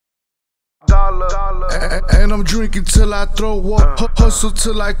And I'm drinking till I throw up. Hustle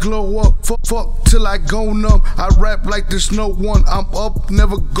till I glow up. Fuck till I go numb. I rap like there's no one. I'm up,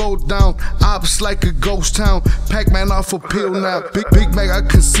 never go down. Ops like a ghost town. Pac-Man off a pill now. Big Mac I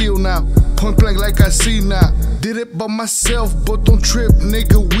conceal now. Point blank like I see now. Did it by myself, but don't trip,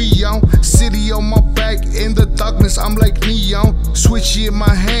 nigga, we on. City on my back, in the darkness, I'm like neon. Switchy in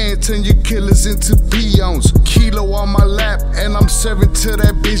my hand, turn your killers into peons. Kilo on my lap, and I'm serving till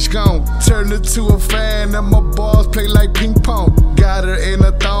that bitch gone. Turn her to a fan, and my balls play like ping pong. Got her in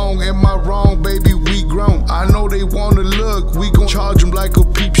a thong, am I wrong, baby, we grown. I know they wanna look, we gon' charge them like a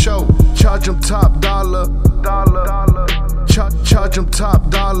peep show. Charge them top dollar. Charge them top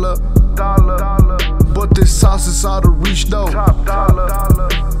dollar. But this sauce is out of reach though. Top dollar.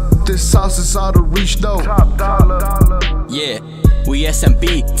 This sauce is out of reach though. Top dollar. Yeah, we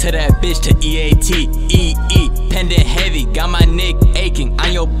SMB to that bitch to EAT. EE, pendant heavy, got my neck aching.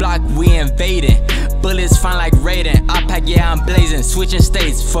 On your block, we invading. Bullets fine like Raiden. I pack, yeah, I'm blazing. Switching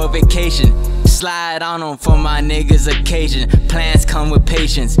states for vacation. Slide on them for my niggas occasion. Plans come with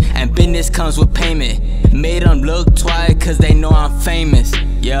patience, and business comes with payment. Made them look twice, cause they know I'm famous.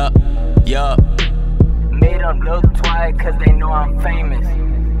 Yup. Made them look twice, cause they know I'm famous.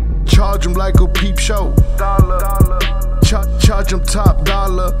 Charge them like a peep show. Charge them top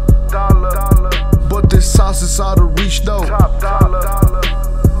dollar. But this sauce is out of reach though.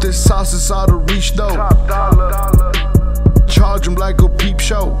 This sauce is out of reach though. Charge them like a peep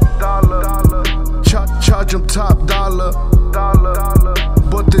show. Charge them top dollar.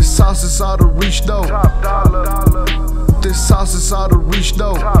 But this sauce is out of reach though. This sauce is out of reach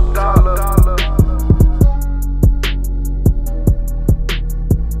though.